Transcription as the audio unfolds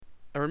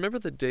I remember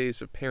the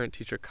days of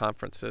parent-teacher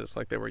conferences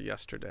like they were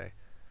yesterday.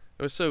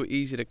 It was so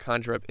easy to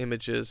conjure up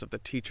images of the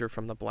teacher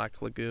from the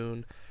Black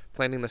Lagoon,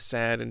 planning the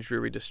sad and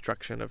dreary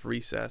destruction of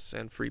recess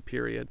and free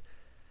period.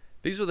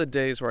 These were the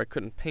days where I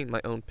couldn't paint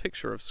my own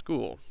picture of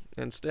school.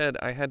 Instead,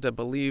 I had to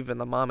believe in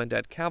the mom and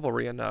dad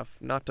cavalry enough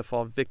not to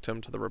fall victim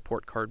to the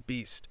report card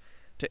beast,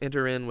 to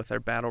enter in with their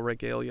battle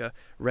regalia,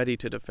 ready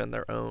to defend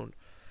their own.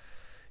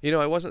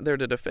 I wasn't there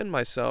to defend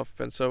myself,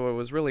 and so it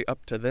was really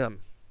up to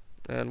them.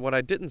 And what I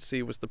didn't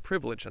see was the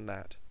privilege in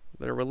that,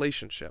 their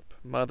relationship,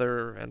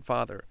 mother and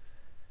father.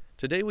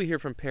 Today we hear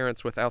from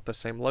parents without the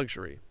same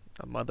luxury,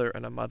 a mother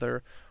and a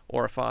mother,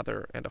 or a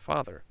father and a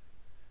father.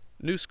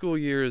 New school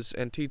years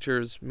and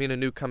teachers mean a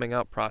new coming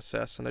out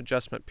process, an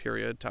adjustment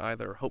period to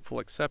either hopeful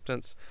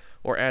acceptance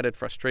or added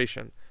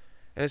frustration.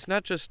 And it's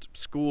not just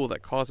school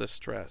that causes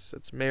stress,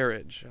 it's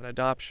marriage and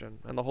adoption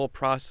and the whole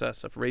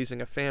process of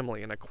raising a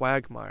family in a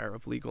quagmire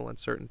of legal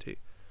uncertainty.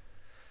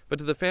 But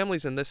to the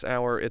families in this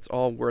hour, it's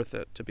all worth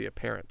it to be a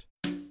parent.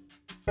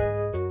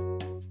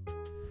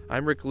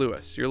 I'm Rick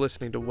Lewis. You're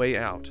listening to Way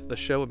Out, the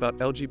show about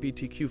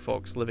LGBTQ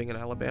folks living in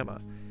Alabama.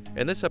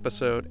 In this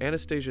episode,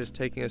 Anastasia is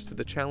taking us through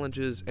the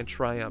challenges and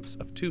triumphs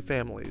of two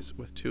families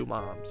with two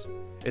moms.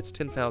 It's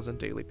 10,000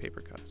 Daily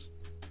Papercuts.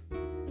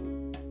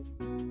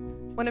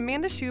 When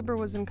Amanda Schuber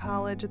was in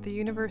college at the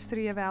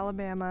University of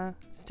Alabama,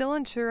 still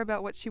unsure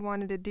about what she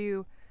wanted to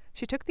do,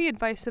 she took the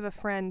advice of a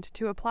friend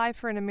to apply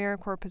for an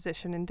AmeriCorps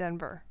position in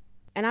Denver.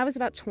 And I was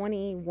about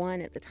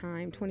 21 at the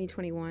time,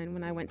 2021,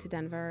 when I went to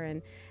Denver.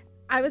 And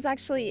I was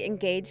actually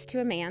engaged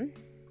to a man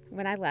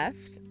when I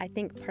left. I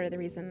think part of the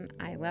reason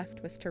I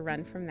left was to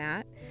run from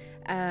that.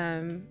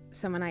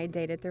 Someone I had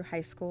dated through high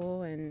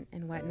school and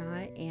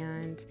whatnot.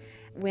 And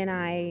when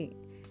I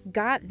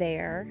got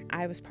there,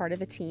 I was part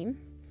of a team.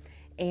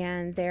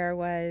 And there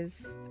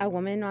was a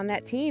woman on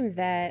that team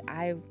that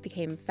I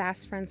became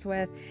fast friends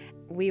with.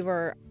 We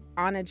were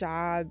on a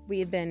job. We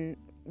had been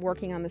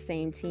working on the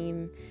same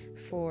team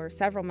for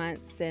several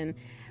months. And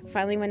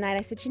finally one night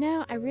I said,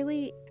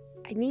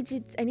 I need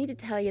to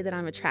tell you that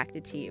I'm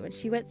attracted to you. And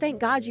she went, thank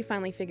God you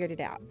finally figured it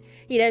out.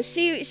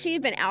 She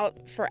had been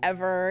out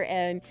forever.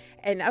 And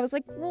I was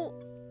like, well,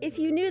 if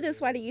you knew this,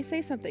 why didn't you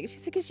say something? She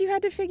said, because you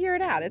had to figure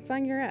it out. It's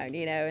on your own,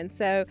 And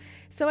so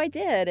I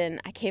did.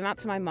 And I came out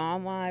to my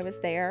mom while I was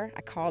there.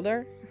 I called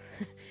her.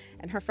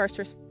 And her first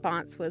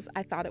response was,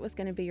 I thought it was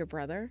going to be your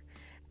brother.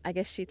 I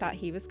guess she thought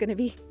he was going to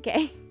be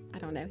gay. I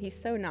don't know. He's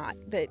so not.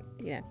 But,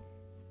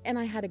 And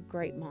I had a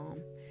great mom.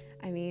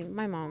 I mean,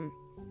 my mom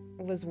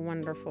was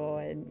wonderful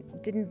and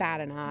didn't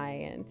bat an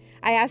eye. And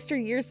I asked her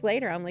years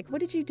later, I'm like, what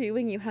did you do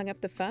when you hung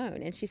up the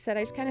phone? And she said,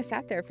 I just kind of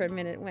sat there for a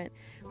minute and went,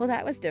 well,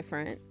 that was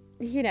different.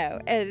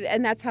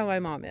 And that's how my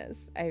mom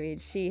is. I mean,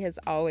 she has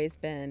always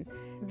been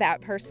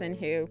that person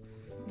who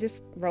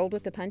just rolled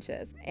with the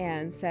punches.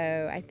 And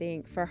so I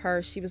think for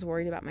her, she was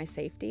worried about my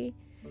safety,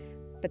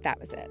 but that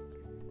was it.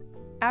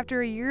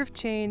 After a year of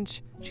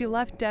change, she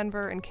left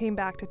Denver and came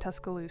back to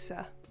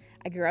Tuscaloosa.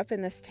 I grew up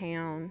in this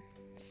town,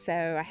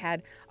 so I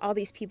had all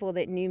these people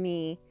that knew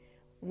me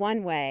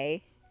one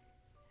way.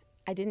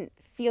 I didn't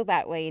feel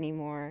that way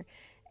anymore.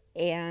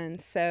 And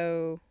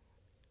so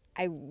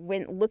I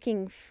went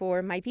looking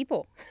for my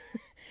people.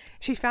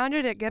 She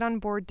founded at Get On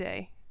Board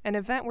Day, an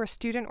event where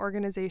student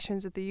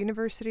organizations at the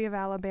University of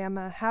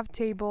Alabama have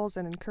tables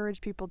and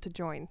encourage people to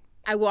join.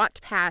 I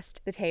walked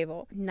past the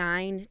table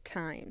 9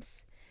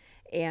 times,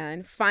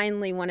 and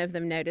finally one of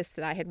them noticed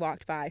that I had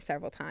walked by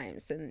several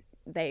times, and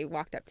they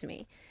walked up to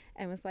me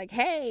and was like,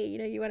 hey,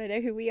 you want to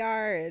know who we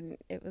are? And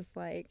it was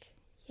like,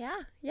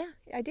 yeah,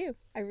 I do.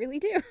 I really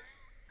do.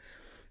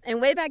 And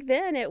way back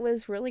then, it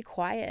was really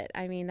quiet.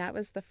 I mean, that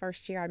was the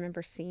first year I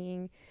remember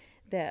seeing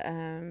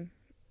the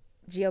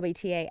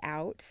GLBTA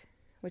Out,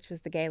 which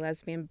was the Gay,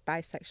 Lesbian,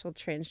 Bisexual,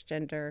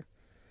 Transgender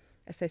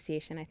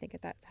Association, I think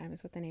at that time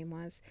is what the name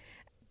was.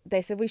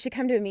 They said, we should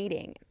come to a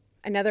meeting.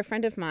 Another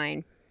friend of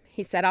mine,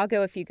 he said, I'll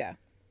go if you go.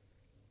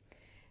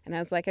 And I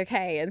was like,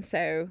 okay. And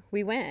so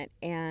we went,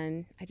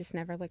 and I just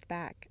never looked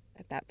back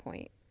at that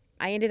point.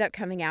 I ended up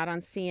coming out on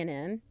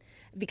CNN.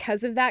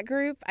 Because of that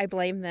group, I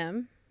blame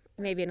them.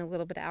 Maybe in a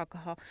little bit of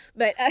alcohol,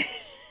 but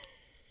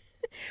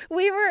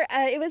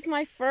it was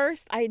my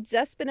first, I had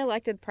just been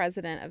elected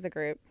president of the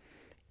group.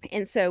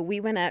 And so we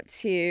went up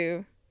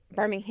to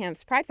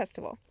Birmingham's Pride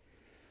Festival,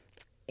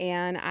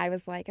 and I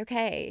was like,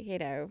 okay,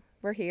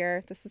 we're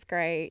here. This is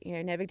great.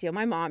 No big deal.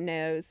 My mom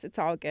knows. It's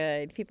all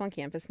good. People on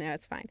campus know.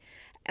 It's fine.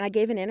 And I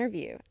gave an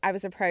interview. I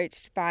was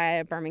approached by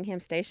a Birmingham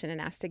station and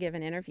asked to give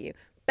an interview.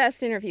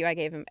 Best interview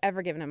I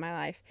ever given in my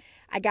life.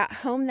 I got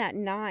home that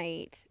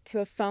night to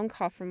a phone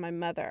call from my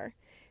mother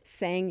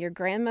saying, your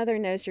grandmother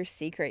knows your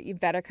secret. You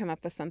better come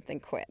up with something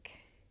quick.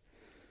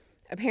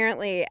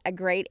 Apparently, a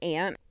great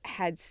aunt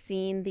had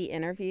seen the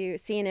interview.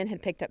 CNN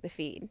had picked up the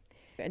feed.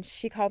 And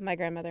she called my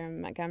grandmother in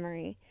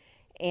Montgomery.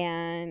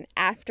 And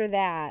after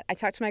that, I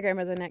talked to my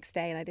grandmother the next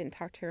day, and I didn't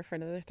talk to her for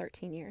another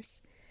 13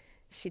 years.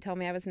 She told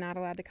me I was not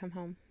allowed to come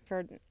home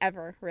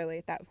forever, really,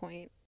 at that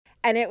point.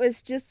 And it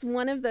was just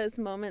one of those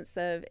moments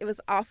of, it was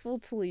awful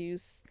to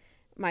lose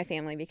my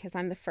family because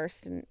I'm the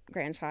first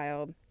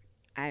grandchild.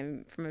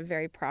 I'm from a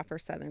very proper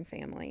Southern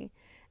family.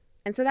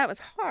 And so that was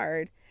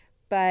hard.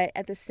 But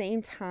at the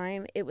same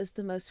time, it was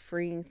the most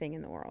freeing thing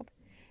in the world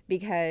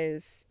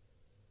because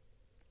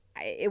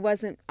it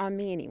wasn't on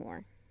me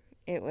anymore.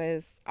 It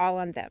was all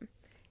on them.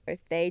 If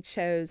they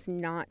chose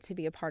not to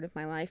be a part of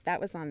my life,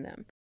 that was on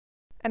them.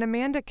 And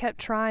Amanda kept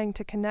trying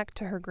to connect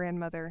to her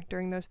grandmother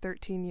during those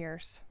 13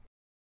 years.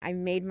 I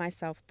made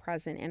myself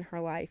present in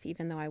her life,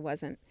 even though I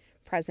wasn't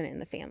present in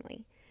the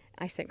family.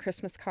 I sent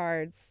Christmas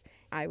cards.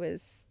 I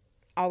was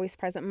always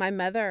present. My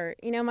mother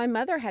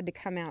had to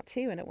come out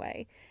too in a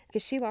way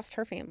because she lost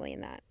her family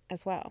in that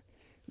as well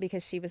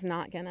because she was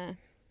not going to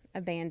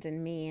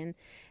abandon me. And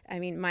I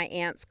mean, my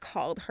aunts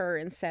called her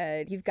and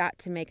said, "You've got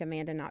to make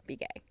Amanda not be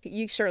gay.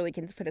 You surely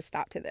can put a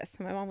stop to this."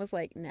 And my mom was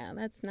like, "No,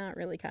 that's not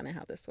really kind of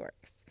how this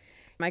works."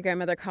 My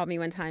grandmother called me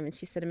one time and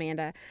she said,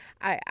 "Amanda,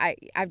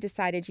 I've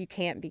decided you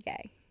can't be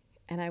gay."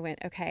 And I went,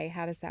 "Okay,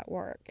 how does that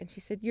work?" And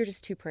she said, "You're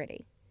just too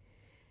pretty."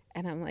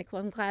 And I'm like,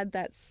 "Well, I'm glad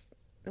that's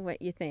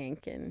what you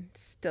think," and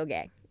still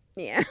gay.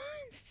 Yeah,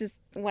 it's just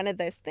one of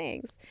those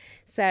things.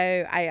 So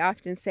I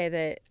often say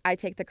that I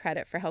take the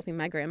credit for helping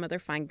my grandmother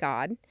find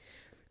God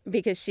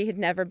because she had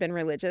never been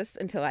religious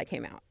until I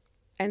came out.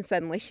 And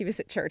suddenly she was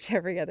at church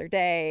every other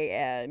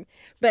day.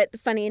 But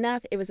funny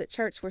enough, it was at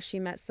church where she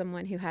met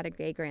someone who had a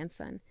gay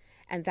grandson.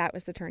 And that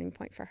was the turning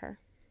point for her.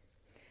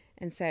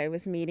 And so it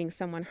was meeting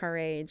someone her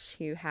age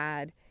who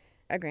had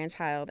a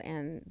grandchild.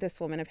 And this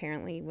woman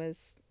apparently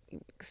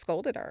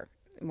scolded her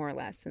more or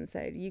less and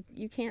said,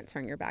 you can't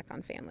turn your back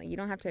on family. You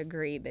don't have to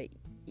agree, but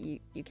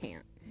you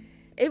can't.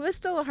 It was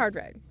still a hard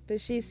road,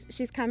 but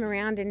she's come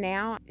around, and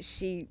now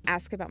she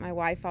asks about my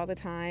wife all the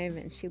time,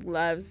 and she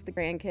loves the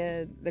great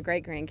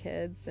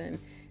grandkids, and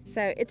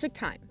so it took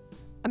time.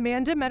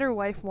 Amanda met her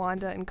wife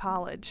Wanda in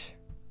college.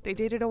 They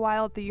dated a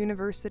while at the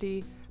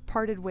university,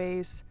 parted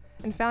ways,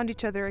 and found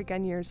each other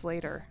again years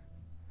later.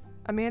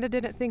 Amanda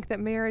didn't think that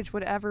marriage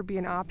would ever be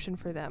an option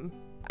for them.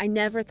 I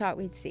never thought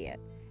we'd see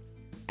it.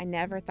 I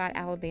never thought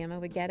Alabama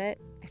would get it.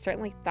 I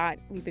certainly thought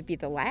we would be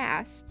the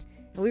last.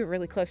 We were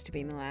really close to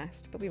being the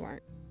last, but we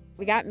weren't.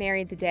 We got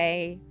married the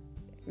day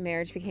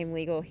marriage became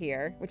legal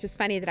here, which is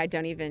funny that I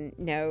don't even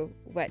know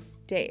what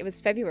day. It was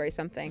February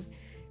 2nd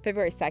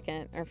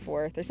or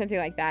 4th or something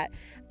like that.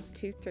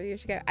 2-3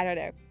 years ago. I don't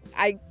know.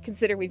 I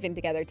consider we've been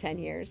together 10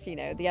 years.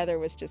 The other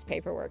was just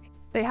paperwork.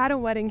 They had a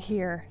wedding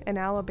here in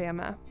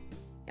Alabama.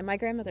 And my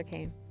grandmother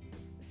came.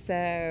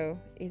 So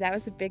that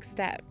was a big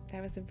step.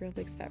 That was a real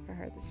big step for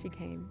her that she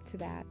came to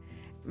that.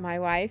 My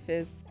wife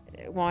is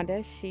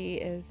Wanda. She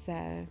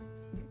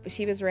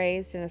was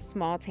raised in a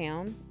small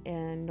town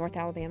in North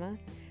Alabama.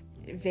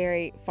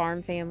 Very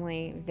farm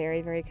family,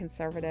 very, very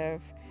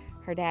conservative.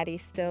 Her daddy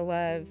still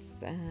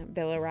loves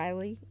Bill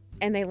O'Reilly,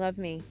 and they love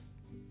me.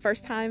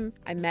 First time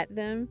I met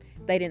them,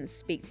 they didn't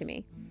speak to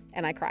me,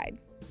 and I cried.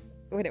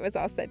 When it was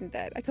all said and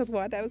done, I told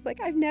Wanda, I was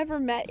like, "I've never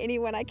met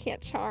anyone I can't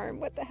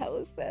charm. What the hell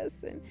is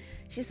this?" And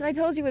she said, "I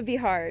told you it would be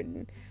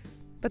hard."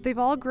 But they've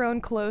all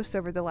grown close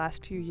over the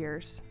last few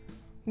years.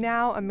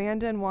 Now,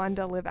 Amanda and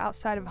Wanda live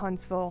outside of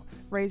Huntsville,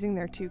 raising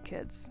their 2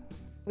 kids.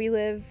 We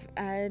live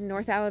in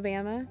North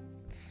Alabama,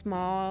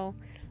 small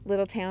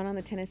little town on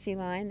the Tennessee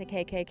line. The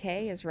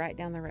KKK is right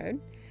down the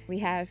road. We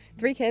have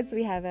 3 kids.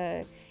 We have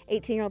a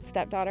 18-year-old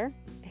stepdaughter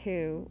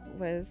who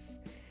was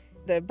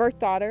the birth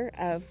daughter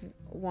of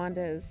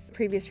Wanda's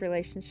previous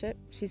relationship.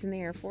 She's in the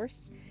Air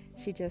Force.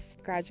 She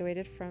just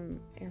graduated from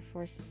Air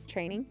Force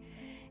training.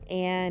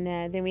 And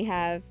then we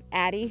have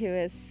Addie, who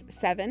is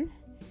 7,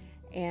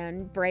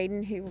 and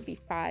Braden, who will be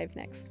 5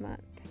 next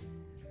month.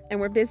 And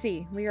we're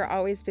busy. We are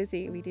always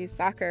busy. We do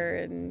soccer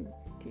and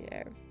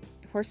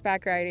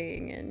horseback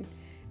riding, and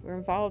we're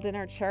involved in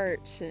our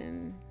church,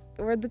 and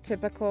we're the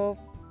typical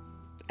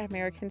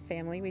American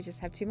family. We just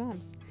have 2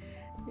 moms.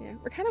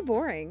 We're kind of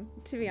boring,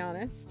 to be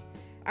honest.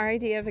 Our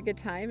idea of a good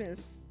time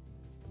is,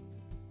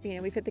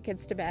 we put the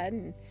kids to bed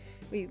and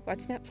we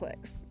watch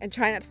Netflix and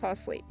try not to fall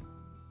asleep.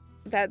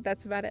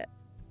 That's about it.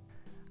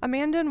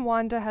 Amanda and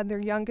Wanda had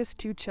their youngest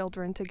 2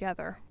 children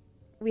together.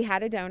 We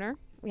had a donor.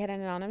 We had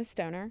an anonymous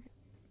donor.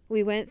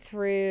 We went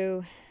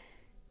through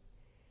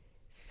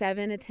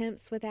 7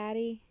 attempts with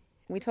Addie.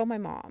 We told my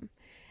mom,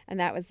 and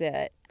that was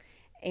it.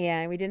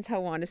 And we didn't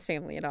tell Wanda's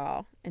family at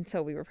all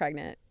until we were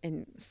pregnant,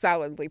 and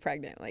solidly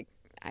pregnant. Like,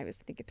 I was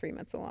thinking 3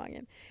 months along.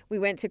 And we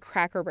went to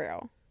Cracker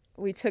Barrel.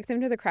 We took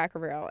them to the Cracker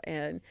Barrel,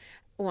 and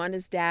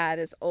Wanda's dad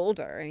is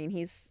older. I mean,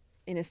 he's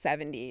in his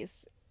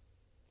 70s.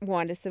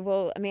 Wanda said,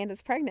 "Well,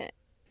 Amanda's pregnant."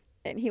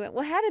 And he went,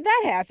 "Well, how did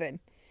that happen?"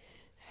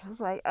 I was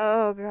like,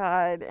 "Oh,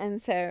 God."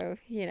 And so,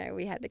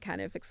 we had to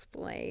kind of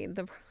explain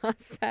the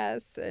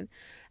process, and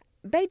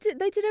they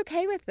did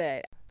okay with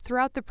it.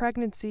 Throughout the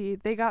pregnancy,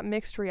 they got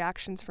mixed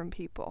reactions from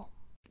people.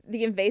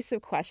 The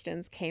invasive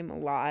questions came a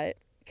lot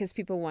because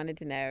people wanted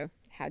to know,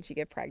 how'd you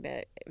get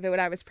pregnant? But when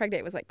I was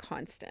pregnant, it was like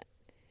constant.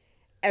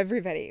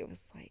 Everybody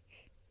was like,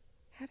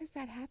 "How does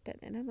that happen?"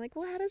 And I'm like,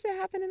 "Well, how does it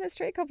happen in a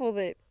straight couple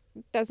that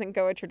doesn't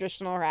go a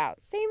traditional route?"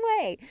 Same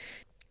way.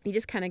 You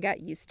just kind of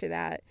got used to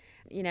that.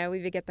 We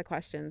would get the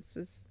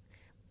questions,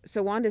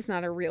 So Wanda's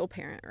not a real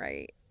parent,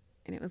 right?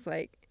 And it was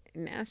like,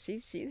 nah,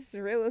 she's as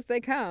real as they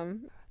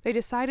come. They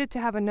decided to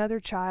have another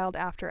child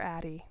after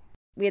Addie.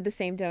 We had the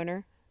same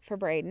donor for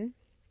Braden.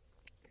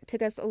 It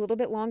took us a little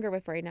bit longer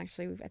with Braden,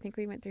 actually. I think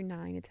we went through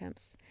 9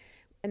 attempts.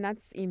 And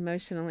that's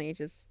emotionally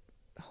just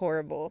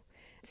horrible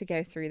to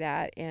go through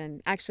that.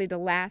 And actually, the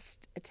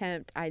last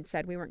attempt, I'd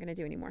said we weren't going to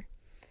do anymore.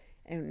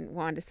 And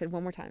Wanda said,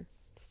 one more time,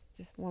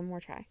 just one more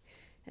try.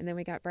 And then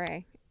we got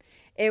Bray.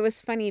 It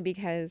was funny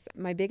because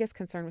my biggest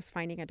concern was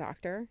finding a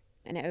doctor,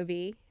 an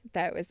OB,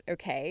 that was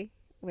okay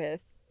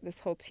with this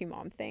whole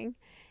 2-mom thing.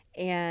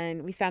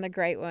 And we found a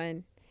great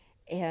one.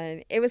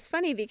 And it was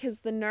funny because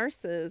the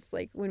nurses,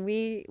 like when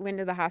we went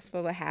to the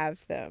hospital to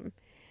have them,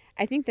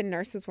 I think the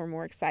nurses were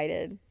more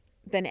excited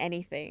than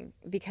anything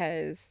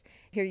because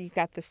here you've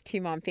got this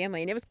 2-mom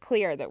family. And it was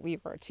clear that we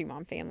were a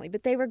 2-mom family,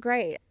 but they were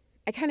great.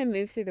 I kind of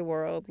move through the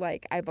world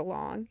like I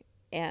belong.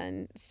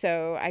 And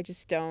so I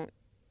just don't,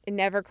 it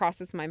never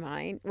crosses my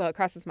mind. Well, it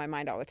crosses my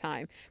mind all the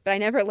time, but I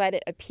never let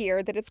it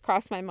appear that it's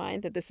crossed my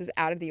mind that this is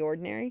out of the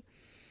ordinary.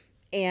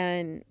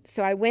 And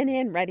so I went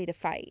in ready to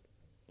fight.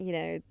 You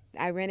know,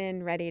 I went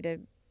in ready to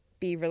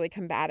be really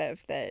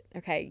combative that,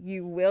 okay,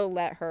 you will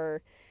let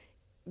her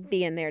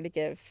be in there to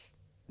give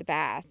the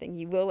bath and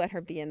you will let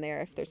her be in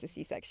there if there's a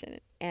C-section.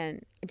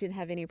 And I didn't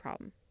have any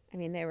problem. I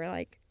mean, they were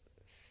like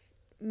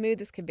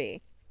smooth as could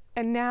be.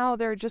 And now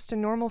they're just a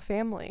normal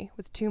family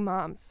with 2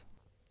 moms.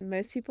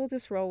 Most people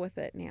just roll with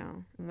it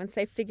now. And once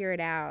they figure it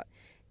out,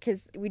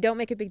 because we don't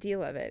make a big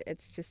deal of it.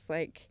 It's just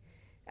like,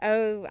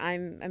 oh,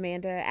 I'm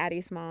Amanda,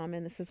 Addie's mom,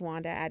 and this is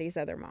Wanda, Addie's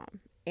other mom.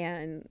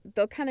 And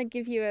they'll kind of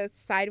give you a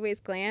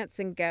sideways glance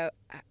and go,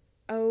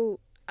 oh,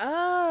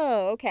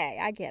 okay,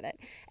 I get it.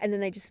 And then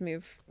they just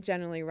move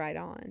generally right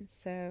on.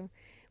 So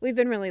we've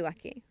been really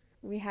lucky.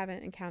 We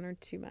haven't encountered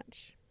too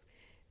much.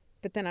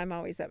 But then I'm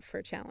always up for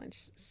a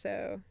challenge.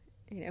 So,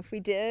 you know, if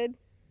we did,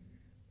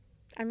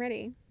 I'm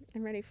ready.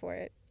 I'm ready for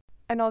it.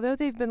 And although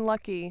they've been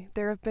lucky,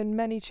 there have been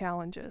many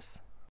challenges.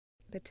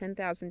 The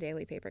 10,000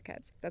 daily paper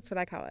cuts. That's what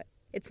I call it.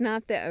 It's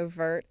not the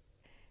overt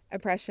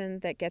oppression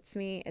that gets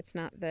me. It's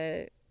not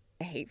the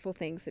hateful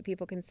things that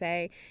people can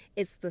say.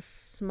 It's the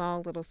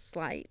small little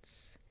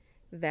slights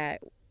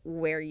that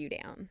wear you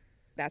down.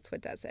 That's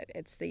what does it.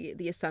 It's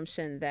the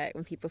assumption that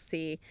when people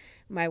see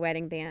my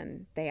wedding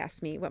band, they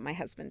ask me what my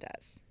husband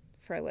does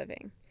for a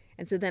living.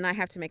 And so then I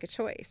have to make a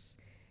choice.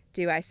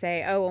 Do I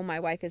say, oh, well, my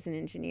wife is an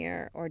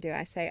engineer? Or do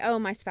I say, oh,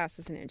 my spouse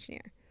is an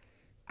engineer?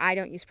 I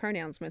don't use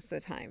pronouns most of the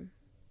time.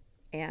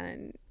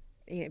 And,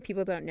 you know,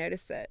 people don't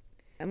notice it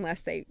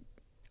unless they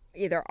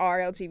either are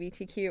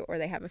LGBTQ or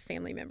they have a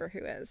family member who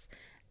is.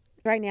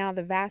 Right now,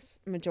 the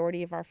vast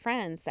majority of our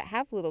friends that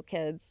have little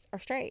kids are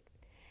straight.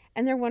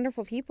 And they're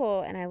wonderful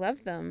people, and I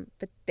love them,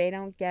 but they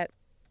don't get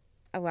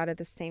a lot of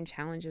the same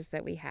challenges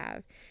that we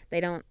have. They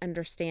don't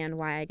understand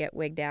why I get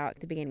wigged out at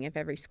the beginning of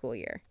every school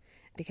year,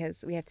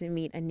 because we have to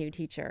meet a new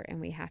teacher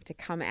and we have to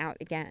come out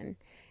again.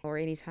 Or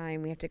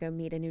anytime we have to go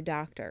meet a new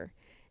doctor.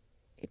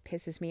 It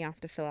pisses me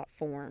off to fill out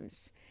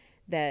forms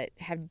that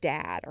have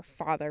dad or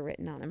father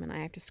written on them, and I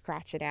have to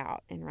scratch it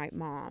out and write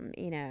mom,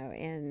 you know,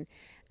 and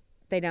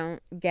they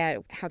don't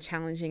get how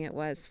challenging it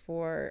was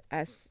for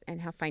us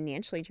and how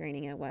financially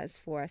draining it was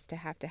for us to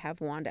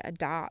have Wanda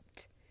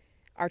adopt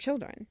our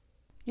children.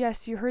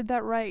 Yes, you heard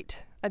that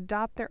right.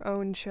 Adopt their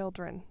own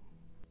children.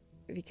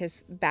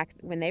 Because back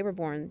when they were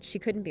born, she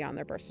couldn't be on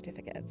their birth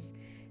certificates.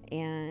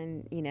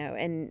 And, you know,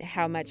 and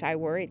how much I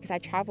worried because I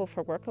travel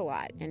for work a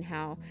lot and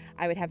how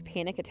I would have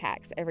panic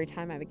attacks every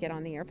time I would get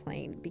on the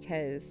airplane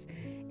because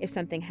if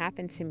something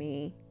happened to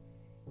me,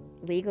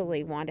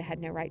 legally, Wanda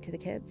had no right to the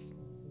kids.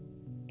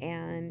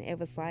 And it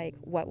was like,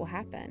 what will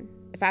happen?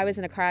 If I was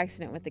in a car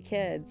accident with the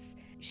kids,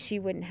 she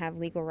wouldn't have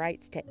legal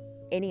rights to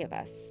any of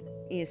us.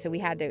 You know, so we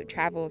had to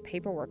travel with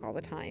paperwork all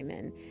the time.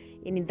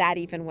 And that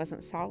even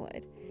wasn't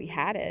solid. We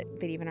had it,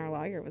 but even our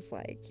lawyer was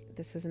like,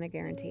 this isn't a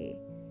guarantee.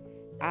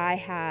 I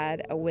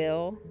had a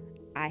will.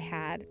 I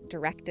had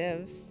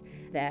directives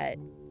that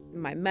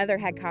my mother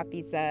had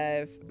copies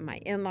of, my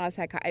in-laws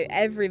had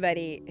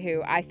everybody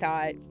who I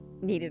thought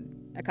needed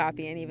a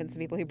copy, and even some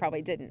people who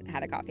probably didn't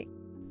had a copy.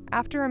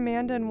 After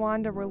Amanda and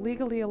Wanda were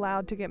legally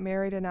allowed to get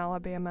married in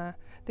Alabama,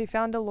 they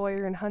found a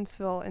lawyer in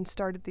Huntsville and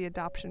started the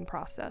adoption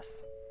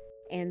process.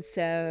 And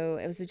so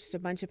it was just a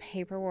bunch of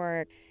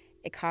paperwork.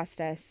 It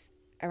cost us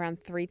around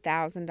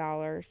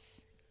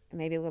 $3,000,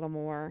 maybe a little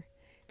more,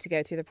 to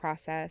go through the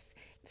process.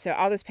 So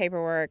all this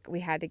paperwork, we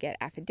had to get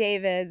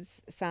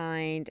affidavits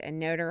signed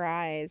and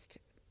notarized.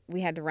 We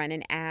had to run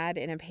an ad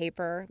in a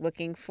paper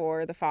looking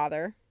for the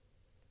father.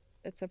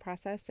 It's a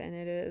process, and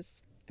it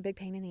is a big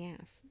pain in the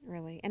ass,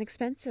 really, and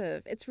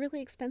expensive. It's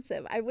really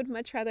expensive. I would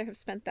much rather have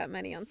spent that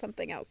money on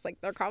something else, like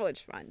their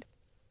college fund.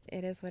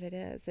 It is what it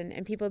is.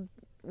 And people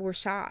were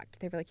shocked.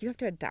 They were like, you have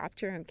to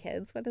adopt your own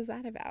kids? What is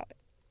that about?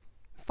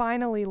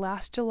 Finally,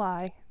 last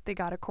July, they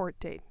got a court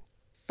date.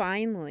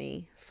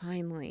 Finally,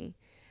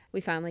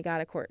 we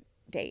got a court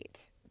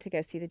date to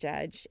go see the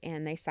judge,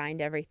 and they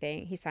signed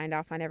everything. He signed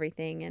off on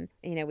everything. And,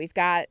 you know, we've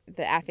got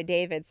the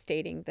affidavit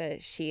stating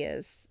that she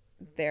is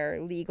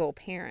their legal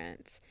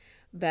parent,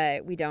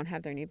 but we don't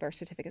have their new birth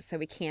certificate, so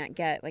we can't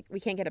get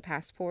a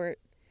passport.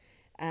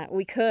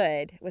 We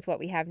could with what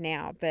we have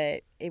now,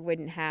 but it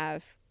wouldn't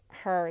have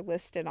her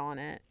listed on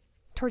it.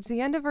 Towards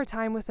the end of our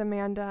time with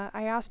Amanda,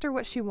 I asked her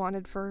what she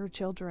wanted for her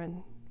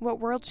children, what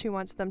world she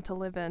wants them to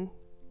live in.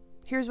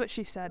 Here's what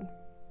she said.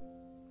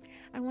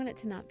 I want it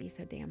to not be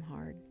so damn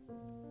hard.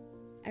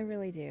 I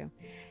really do.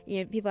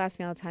 People ask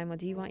me all the time, well,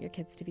 do you want your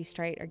kids to be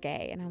straight or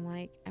gay? And I'm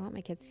like, I want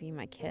my kids to be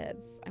my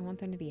kids. I want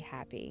them to be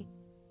happy.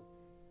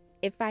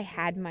 If I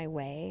had my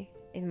way,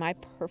 in my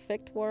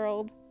perfect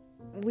world,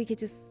 we could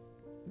just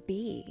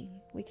be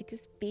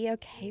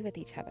okay with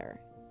each other.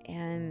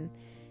 And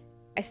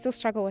I still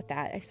struggle with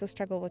that. I still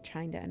struggle with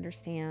trying to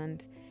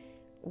understand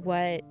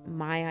what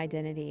my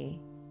identity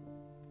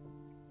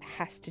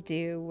has to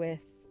do with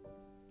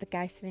the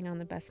guy sitting on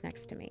the bus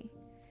next to me.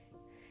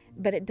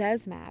 But it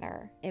does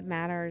matter. It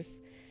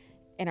matters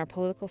in our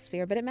political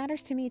sphere, but it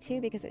matters to me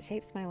too because it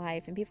shapes my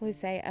life. And people who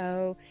say,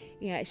 oh,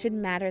 it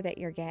shouldn't matter that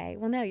you're gay.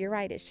 Well, no, you're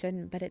right, it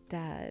shouldn't, but it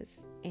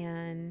does.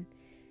 And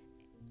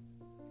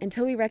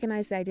until we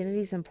recognize that identity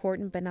is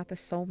important but not the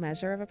sole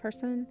measure of a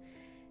person,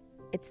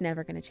 it's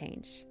never going to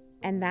change.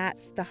 And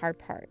that's the hard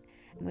part.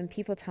 When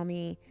people tell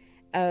me,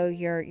 oh,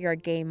 you're a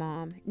gay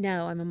mom.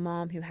 No, I'm a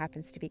mom who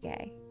happens to be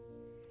gay.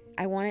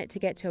 I want it to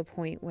get to a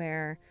point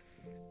where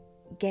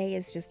gay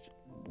is just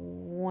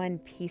one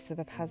piece of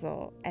the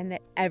puzzle and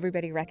that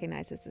everybody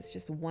recognizes it's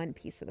just one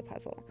piece of the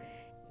puzzle.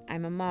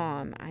 I'm a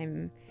mom.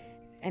 I'm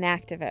an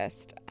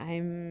activist.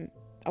 I'm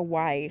a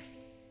wife.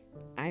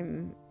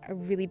 I'm a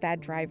really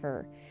bad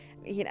driver,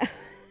 a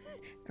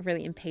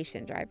really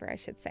impatient driver, I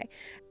should say.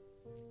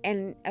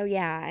 And oh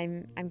yeah,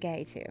 I'm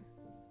gay too.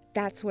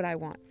 That's what I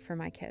want for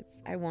my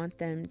kids. I want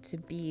them to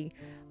be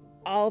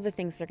all the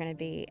things they're going to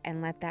be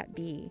and let that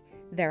be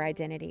their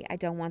identity. I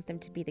don't want them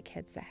to be the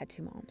kids that had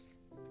two moms.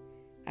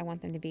 I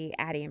want them to be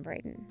Addie and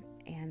Braden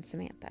and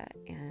Samantha.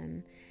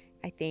 And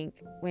I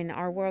think when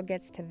our world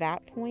gets to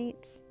that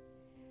point,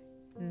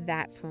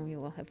 that's when we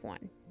will have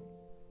won.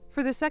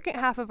 For the second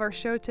half of our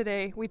show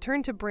today, we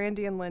turn to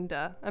Brandy and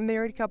Linda, a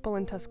married couple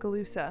in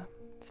Tuscaloosa.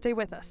 Stay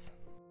with us.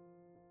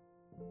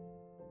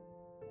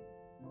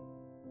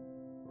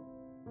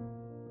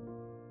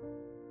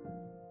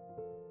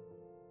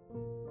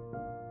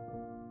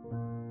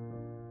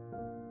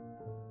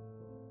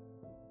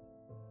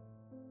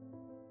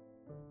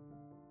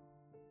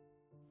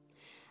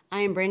 I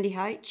am Brandy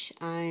Heitch.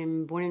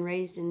 I'm born and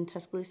raised in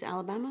Tuscaloosa,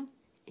 Alabama,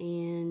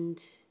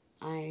 and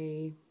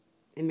I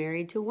am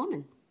married to a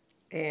woman.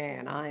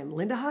 And I'm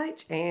Linda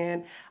Heitch,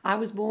 and I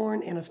was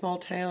born in a small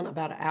town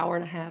about an hour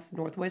and a half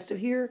northwest of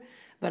here,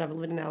 but I've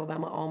lived in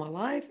Alabama all my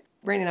life.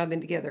 Brandy and I have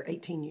been together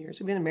 18 years.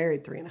 We've been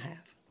married 3.5.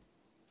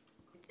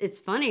 It's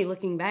funny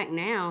looking back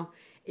now,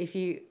 if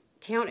you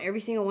count every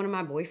single one of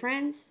my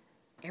boyfriends,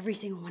 every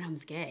single one of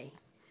them's gay.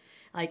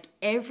 Like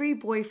every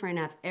boyfriend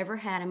I've ever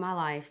had in my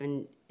life,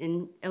 and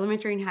in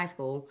elementary and high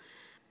school,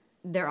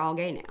 they're all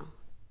gay now.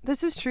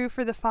 This is true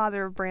for the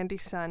father of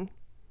Brandy's son.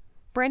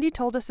 Brandy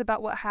told us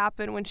about what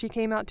happened when she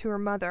came out to her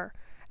mother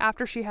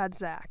after she had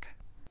Zach.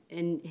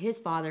 And his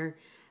father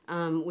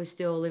was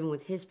still living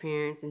with his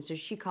parents, and so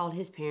she called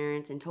his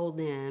parents and told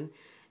them,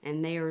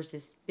 and there was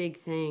this big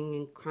thing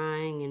and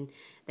crying, and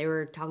they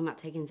were talking about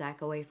taking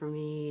Zach away from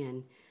me,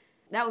 and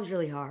that was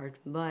really hard,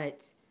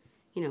 but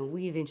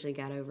we eventually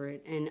got over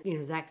it. And,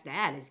 Zach's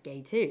dad is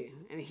gay too.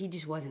 I mean, he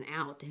just wasn't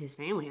out to his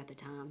family at the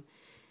time.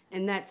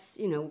 And that's,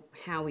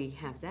 how we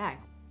have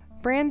Zach.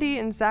 Brandy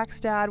and Zach's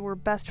dad were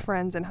best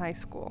friends in high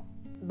school.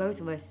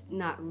 Both of us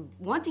not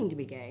wanting to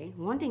be gay,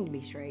 wanting to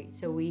be straight,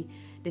 so we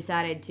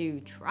decided to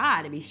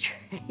try to be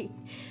straight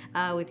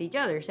with each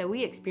other. So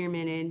we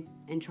experimented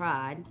and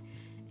tried,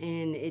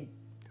 and it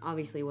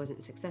obviously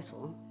wasn't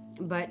successful.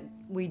 But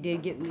we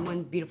did get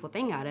one beautiful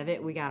thing out of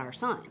it. We got our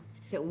son.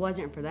 If it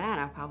wasn't for that,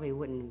 I probably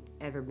wouldn't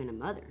have ever been a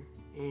mother.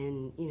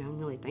 And, I'm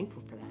really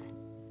thankful for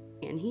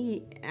that. And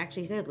he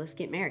actually said, let's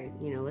get married,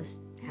 let's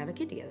have a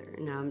kid together.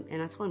 And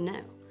I told him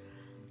no.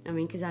 I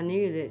mean, because I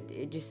knew that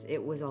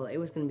it was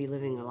going to be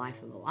living a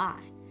life of a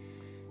lie.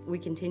 We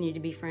continued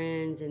to be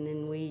friends, and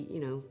then we,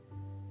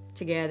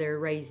 together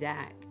raised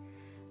Zach.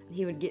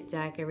 He would get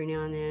Zach every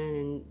now and then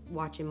and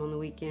watch him on the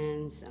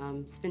weekends,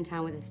 spend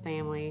time with his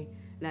family,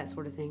 that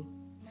sort of thing.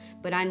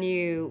 But I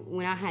knew,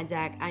 when I had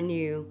Zach, I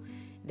knew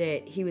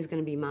that he was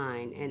going to be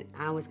mine, and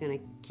I was going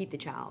to keep the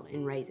child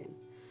and raise him.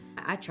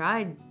 I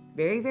tried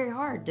very, very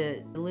hard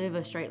to live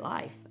a straight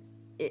life.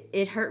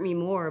 It hurt me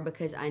more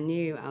because I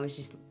knew I was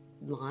just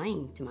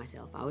lying to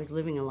myself. I was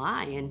living a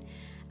lie, and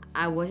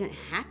I wasn't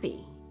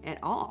happy at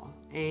all.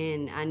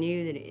 And I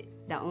knew that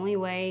the only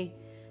way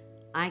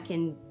I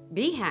can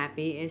be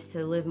happy is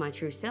to live my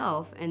true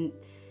self. And,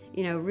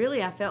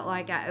 really I felt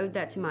like I owed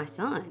that to my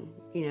son.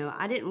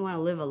 I didn't want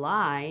to live a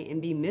lie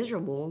and be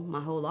miserable my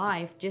whole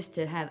life just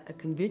to have a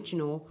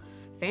conventional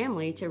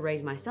family to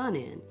raise my son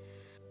in.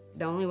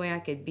 The only way I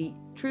could be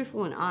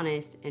truthful and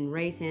honest and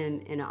raise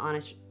him in an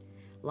honest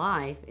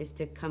life is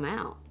to come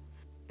out.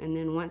 And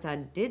then once I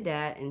did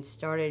that and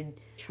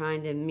started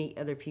trying to meet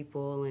other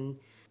people and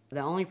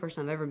The only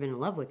person I've ever been in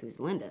love with was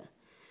Linda.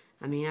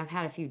 I mean, I've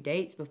had a few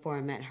dates before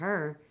I met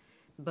her,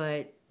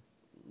 but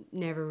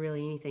never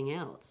really anything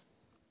else.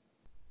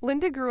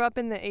 Linda grew up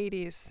in the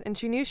 80s, and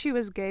she knew she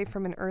was gay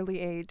from an early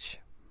age.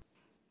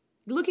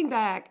 Looking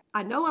back,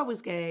 I know I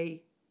was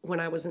gay when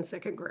I was in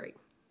second grade.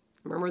 I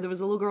remember there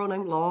was a little girl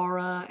named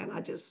Laura, and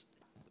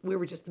we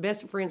were just the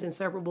best of friends,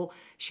 inseparable.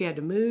 She had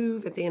to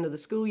move at the end of the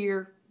school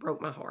year,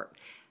 broke my heart.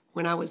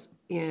 When I was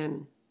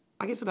in,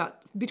 I guess about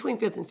between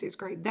 5th and 6th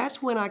grade,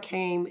 that's when I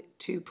came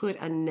to put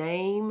a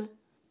name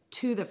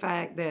to the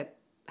fact that,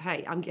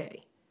 hey, I'm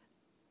gay.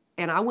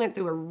 And I went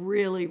through a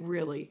really,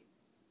 really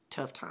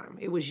tough time.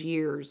 It was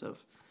years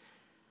of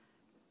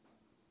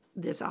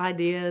this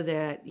idea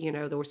that,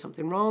 there was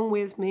something wrong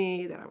with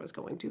me, that I was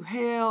going to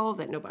hell,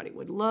 that nobody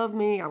would love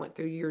me. I went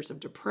through years of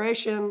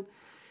depression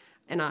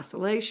and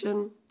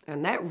isolation,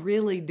 and that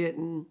really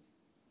didn't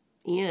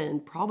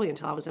end probably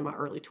until I was in my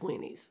early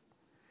 20s.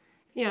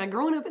 Yeah,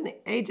 growing up in the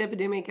AIDS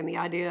epidemic and the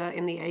idea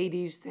in the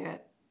 80s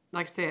that,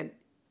 like I said,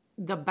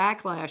 the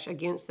backlash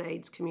against the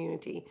AIDS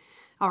community,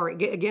 or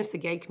against the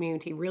gay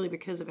community, really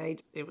because of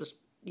AIDS, it was,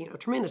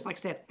 tremendous, like I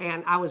said.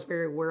 And I was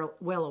very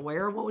well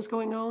aware of what was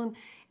going on.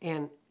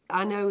 And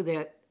I know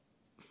that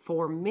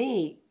for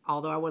me,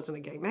 although I wasn't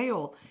a gay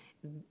male,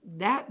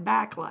 that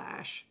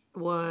backlash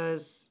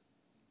was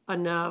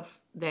enough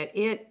that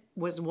it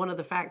was one of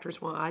the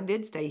factors why I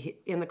did stay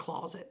in the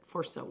closet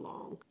for so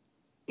long.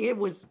 It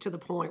was to the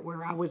point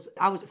where I was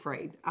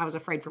afraid. I was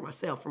afraid for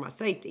myself, for my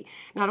safety.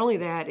 Not only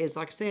that, is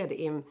like I said,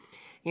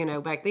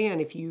 back then,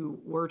 if you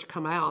were to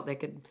come out, they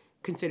could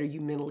consider you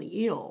mentally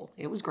ill.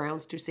 It was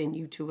grounds to send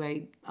you to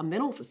a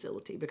mental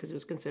facility because it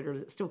was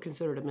still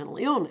considered a mental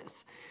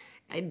illness.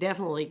 It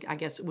definitely, I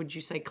guess, would you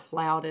say,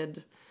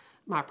 clouded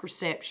my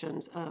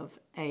perceptions of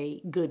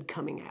a good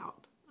coming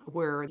out,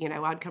 where,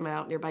 I'd come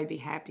out and everybody be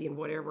happy and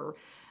whatever.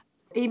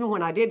 Even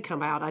when I did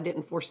come out, I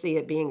didn't foresee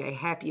it being a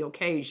happy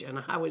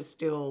occasion. I was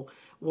still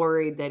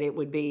worried that it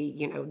would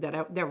be,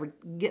 there would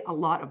get a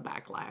lot of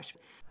backlash.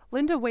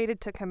 Linda waited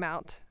to come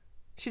out.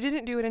 She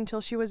didn't do it until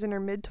she was in her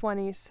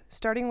mid-20s,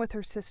 starting with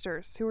her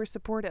sisters, who were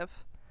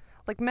supportive.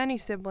 Like many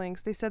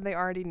siblings, they said they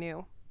already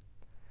knew.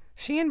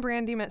 She and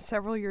Brandy met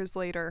several years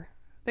later.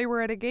 They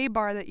were at a gay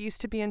bar that used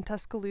to be in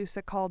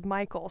Tuscaloosa called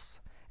Michael's,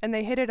 and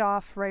they hit it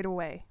off right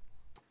away.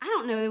 I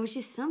don't know, there was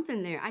just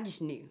something there. I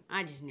just knew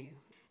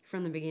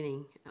from the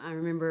beginning. I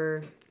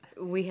remember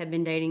we had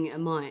been dating a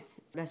month.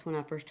 That's when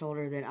I first told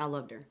her that I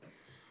loved her.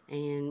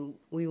 And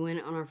we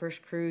went on our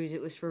first cruise.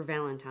 It was for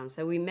Valentine's.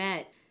 So we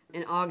met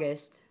in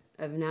August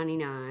of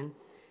 99,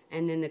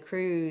 and then the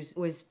cruise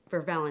was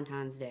for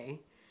Valentine's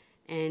Day.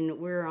 And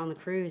we were on the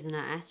cruise, and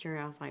I asked her,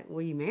 I was like,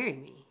 will you marry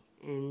me?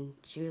 And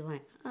she was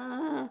like,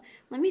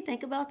 let me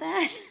think about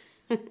that.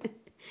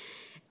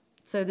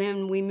 So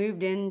then we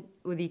moved in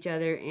with each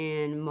other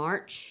in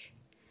March.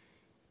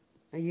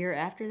 A year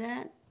after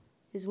that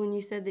is when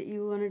you said that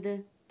you wanted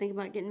to think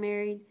about getting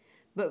married.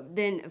 But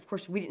then, of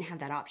course, we didn't have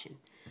that option.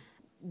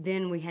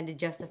 Then we had to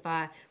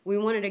justify, we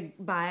wanted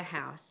to buy a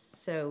house.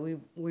 So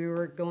we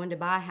were going to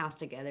buy a house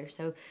together.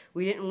 So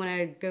we didn't want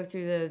to go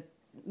through the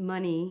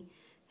money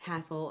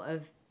hassle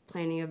of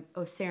planning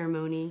a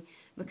ceremony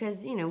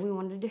because, we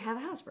wanted to have a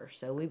house first.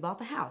 So we bought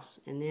the house.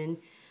 And then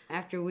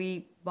after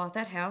we bought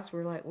that house, we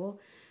were like, well,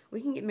 we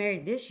can get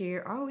married this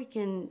year, or we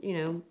can,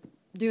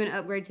 do an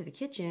upgrade to the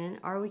kitchen,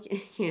 or we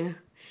can,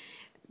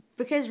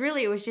 because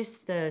really it was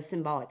just a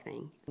symbolic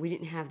thing. We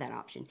didn't have that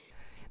option.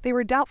 They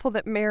were doubtful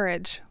that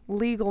marriage,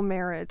 legal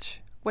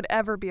marriage, would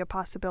ever be a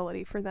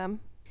possibility for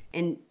them.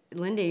 And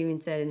Linda even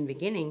said in the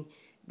beginning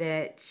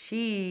that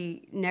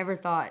she never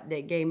thought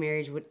that gay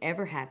marriage would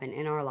ever happen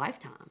in our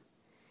lifetime.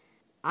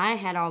 I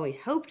had always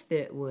hoped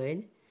that it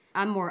would.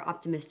 I'm more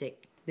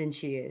optimistic than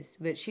she is,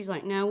 but she's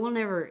like, no,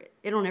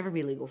 it'll never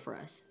be legal for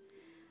us.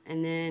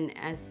 And then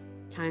as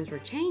times were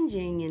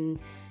changing and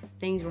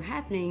things were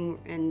happening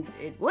and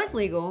it was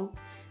legal,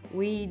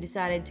 we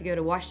decided to go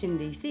to Washington,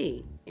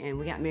 D.C. And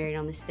we got married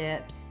on the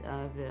steps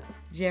of the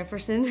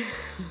Jefferson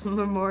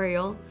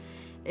Memorial.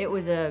 It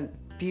was a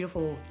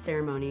beautiful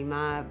ceremony.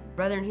 My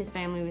brother and his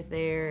family was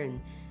there, and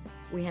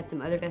we had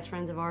some other best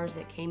friends of ours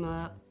that came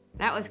up.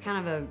 That was kind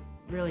of a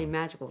really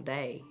magical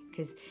day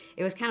because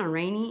it was kind of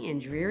rainy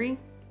and dreary,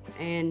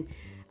 and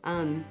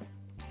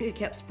it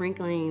kept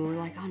sprinkling, and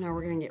we're like, oh no,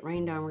 we're gonna get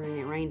rained on,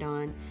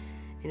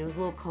 and it was a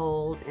little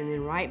cold. And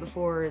then right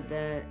before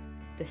the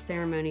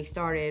ceremony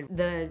started,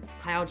 the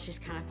clouds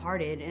just kind of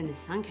parted and the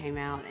sun came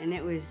out, and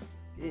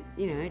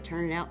it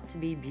turned out to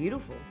be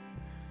beautiful.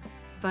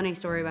 Funny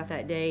story about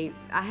that day,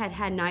 I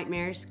had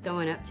nightmares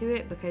going up to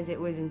it because it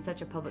was in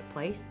such a public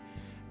place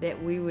that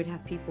we would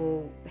have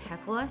people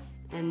heckle us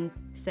and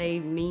say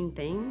mean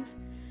things.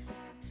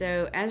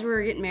 So as we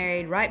were getting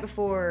married, right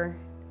before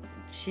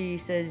she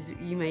says,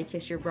 you may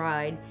kiss your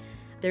bride,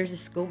 there's a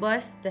school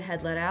bus that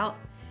had let out,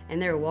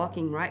 and they were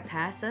walking right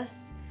past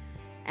us.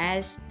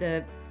 As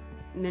the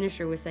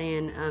minister was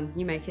saying,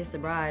 you may kiss the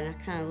bride, I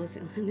kind of looked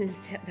at Linda and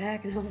stepped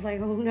back, and I was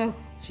like, oh no.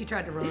 She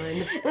tried to run.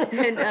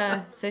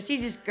 And so she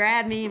just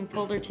grabbed me and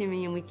pulled her to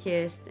me, and we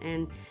kissed,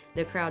 and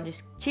the crowd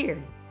just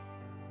cheered.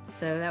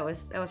 So that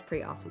was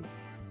pretty awesome.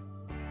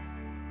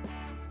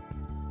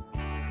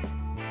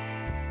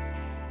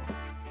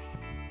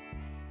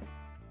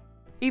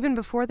 Even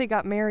before they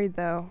got married,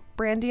 though,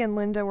 Brandy and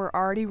Linda were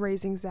already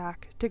raising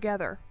Zach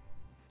together.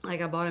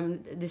 Like, I bought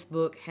him this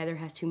book, Heather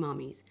Has Two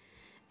Mommies.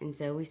 And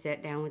so we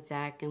sat down with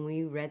Zach and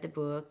we read the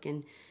book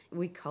and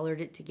we colored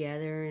it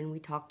together and we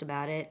talked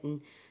about it.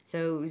 And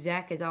so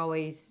Zach has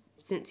always,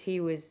 since he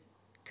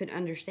could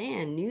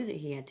understand, knew that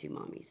he had two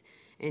mommies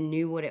and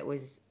knew what it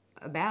was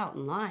about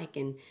and like.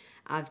 And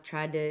I've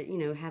tried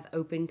to, have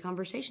open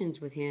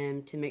conversations with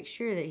him to make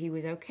sure that he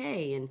was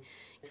okay and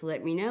to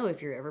let me know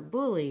if you're ever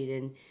bullied.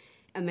 And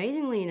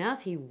amazingly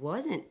enough, he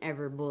wasn't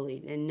ever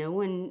bullied, and no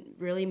one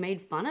really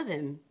made fun of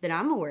him that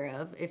I'm aware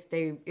of. If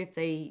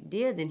they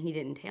did, then he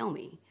didn't tell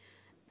me.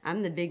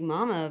 I'm the big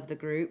mama of the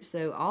group,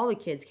 so all the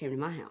kids came to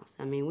my house.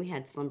 I mean, we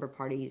had slumber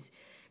parties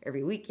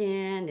every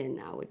weekend, and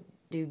I would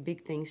do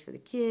big things for the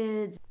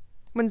kids.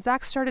 When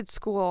Zach started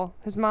school,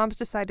 his moms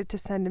decided to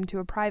send him to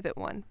a private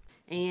one.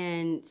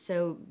 And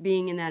so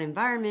being in that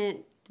environment,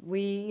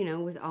 we,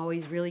 was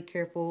always really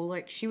careful.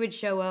 Like, she would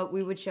show up,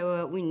 we would show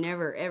up. We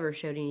never, ever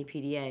showed any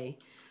PDA.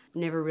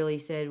 Never really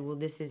said, well,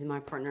 this is my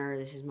partner or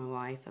this is my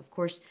wife. Of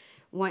course,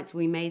 once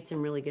we made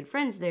some really good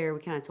friends there, we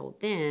kind of told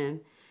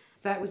them.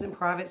 Zach was in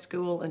private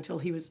school until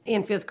he was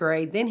in 5th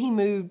grade. Then he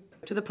moved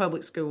to the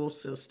public school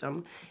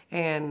system,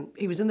 and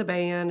he was in the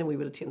band, and we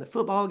would attend the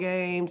football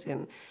games,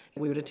 and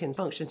we would attend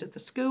functions at the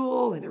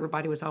school, and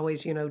everybody was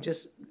always,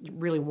 just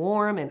really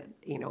warm and,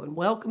 and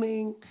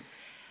welcoming.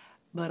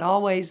 But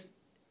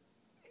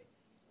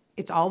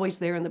it's always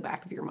there in the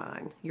back of your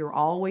mind. You're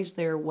always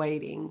there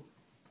waiting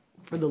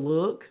for the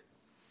look,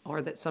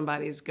 or that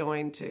somebody's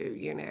going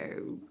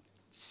to,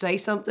 say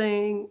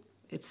something.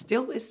 It's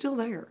still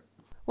there.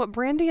 What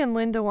Brandy and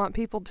Linda want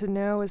people to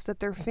know is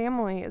that their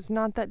family is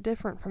not that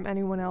different from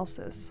anyone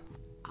else's.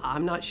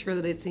 I'm not sure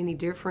that it's any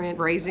different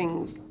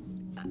raising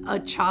a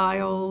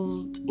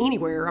child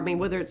anywhere. I mean,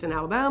 whether it's in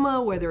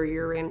Alabama, whether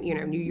you're in,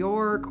 New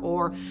York,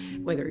 or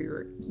whether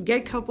you're a gay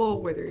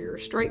couple, whether you're a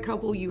straight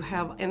couple, you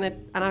have, and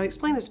I've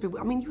explained this to people,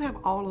 I mean, you have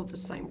all of the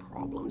same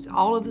problems,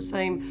 all of the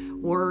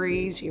same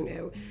worries,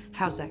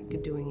 how's Zach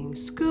doing in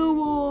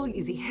school?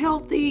 Is he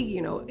healthy?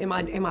 Am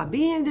I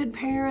being a good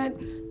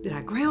parent? Did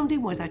I ground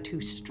him? Was I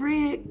too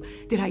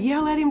strict? Did I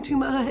yell at him too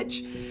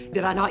much?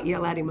 Did I not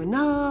yell at him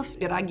enough?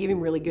 Did I give him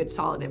really good,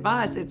 solid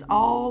advice? It's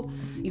all,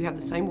 you have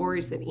the same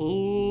worries that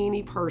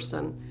any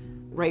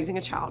person raising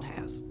a child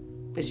has.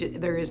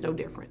 There is no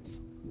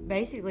difference.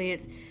 Basically,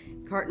 it's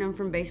carting them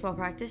from baseball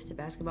practice to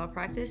basketball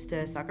practice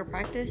to soccer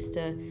practice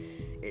to,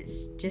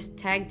 it's just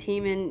tag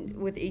teaming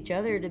with each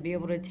other to be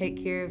able to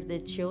take care of the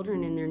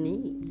children and their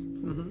needs.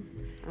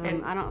 Mm-hmm.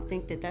 And I don't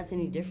think that that's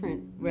any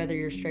different whether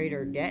you're straight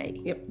or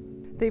gay. Yep.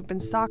 They've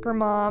been soccer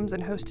moms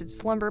and hosted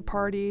slumber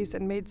parties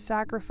and made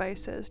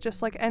sacrifices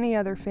just like any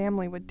other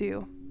family would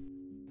do.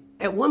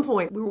 At one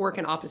point, we were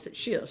working opposite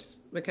shifts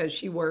because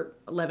she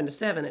worked 11 to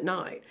 7 at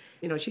night.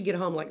 She'd get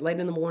home like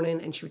late in the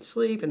morning and she would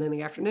sleep, and then in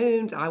the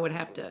afternoons, I would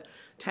have to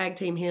tag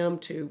team him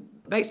to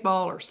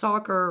baseball or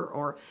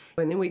soccer,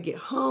 and then we'd get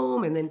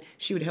home, and then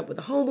she would help with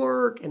the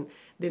homework, and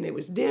then it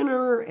was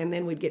dinner, and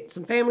then we'd get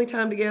some family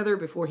time together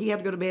before he had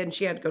to go to bed and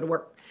she had to go to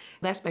work.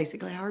 That's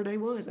basically how our day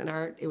was, and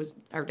it was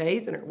our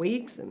days and our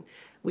weeks, and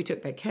we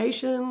took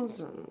vacations,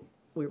 and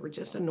we were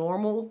just a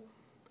normal,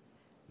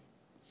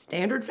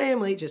 standard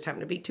family, just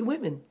happened to be two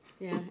women.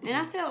 Yeah, and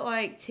I felt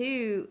like,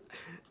 too,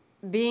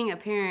 being a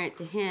parent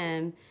to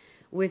him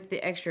with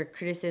the extra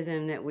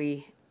criticism that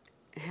we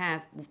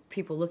have,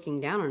 people looking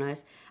down on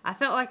us, I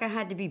felt like I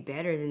had to be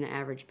better than the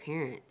average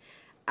parent.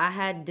 I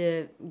had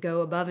to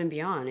go above and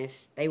beyond.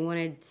 If they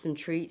wanted some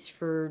treats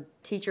for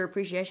Teacher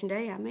Appreciation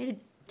Day, I made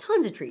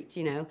tons of treats,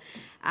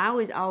 I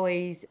was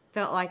always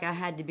felt like I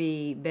had to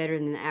be better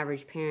than the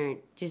average parent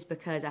just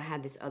because I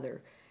had this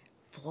other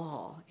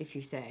flaw, if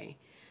you say,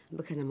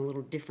 because I'm a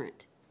little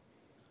different.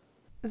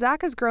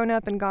 Zach has grown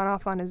up and gone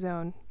off on his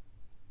own.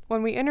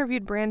 When we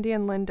interviewed Brandy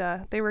and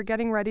Linda, they were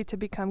getting ready to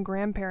become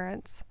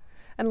grandparents,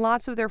 and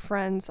lots of their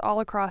friends all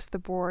across the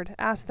board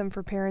asked them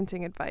for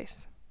parenting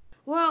advice.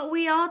 Well,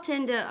 we all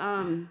tend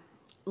to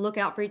look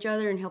out for each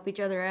other and help each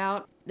other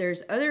out.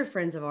 There's other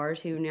friends of ours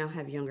who now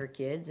have younger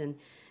kids, and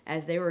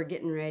as they were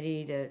getting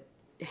ready to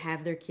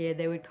have their kid,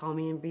 they would call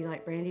me and be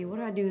like, Brandy, what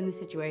do I do in this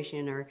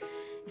situation?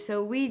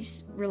 So we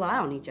just rely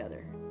on each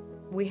other.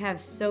 We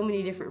have so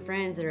many different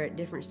friends that are at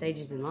different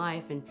stages in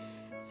life, and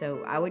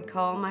so I would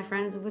call my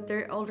friends with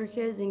their older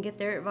kids and get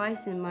their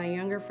advice, and my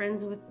younger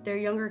friends with their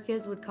younger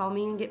kids would call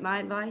me and get my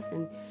advice,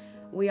 and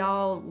we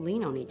all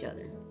lean on each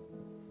other.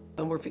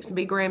 And we're fixing to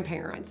be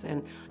grandparents,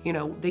 and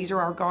these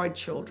are our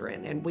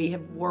godchildren, and we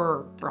have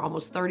worked for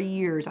almost 30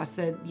 years. I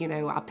said,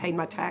 I paid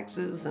my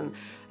taxes, and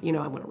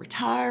I want to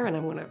retire, and I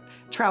want to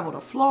travel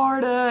to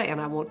Florida, and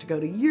I want to go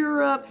to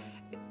Europe.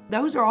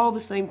 Those are all the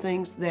same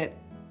things that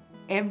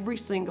every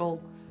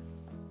single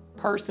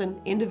person,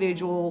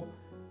 individual,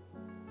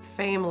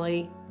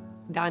 family,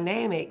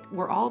 dynamic,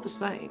 we're all the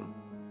same.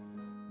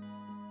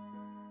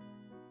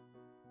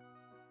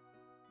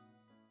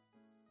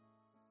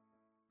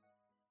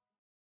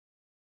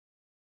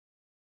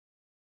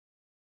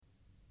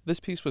 This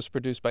piece was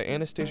produced by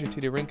Anastasia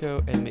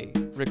Titorenko and me,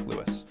 Rick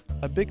Lewis.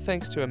 A big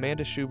thanks to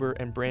Amanda Schuber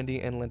and Brandy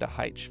and Linda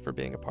Heitch for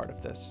being a part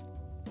of this.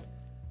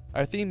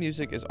 Our theme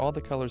music is All the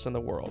Colors in the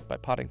World by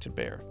Poddington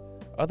Bear.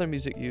 Other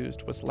music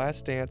used was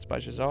Last Dance by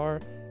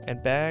Jazar,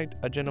 and Bagged,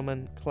 A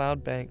Gentleman,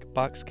 Cloud Bank,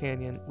 Box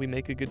Canyon, We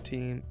Make a Good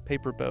Team,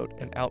 Paper Boat,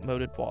 and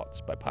Outmoded Waltz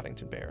by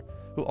Poddington Bear,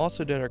 who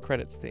also did our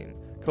credits theme,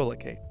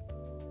 Colocate.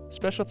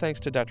 Special thanks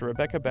to Dr.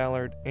 Rebecca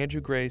Ballard, Andrew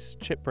Grace,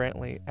 Chip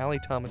Brantley, Allie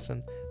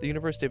Thomason, the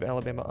University of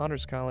Alabama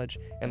Honors College,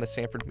 and the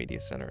Sanford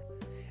Media Center.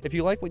 If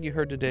you like what you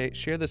heard today,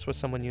 share this with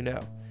someone you know.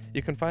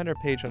 You can find our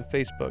page on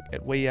Facebook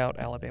at Way Out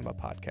Alabama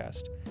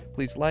Podcast.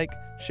 Please like,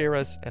 share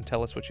us, and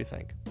tell us what you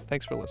think.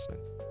 Thanks for listening.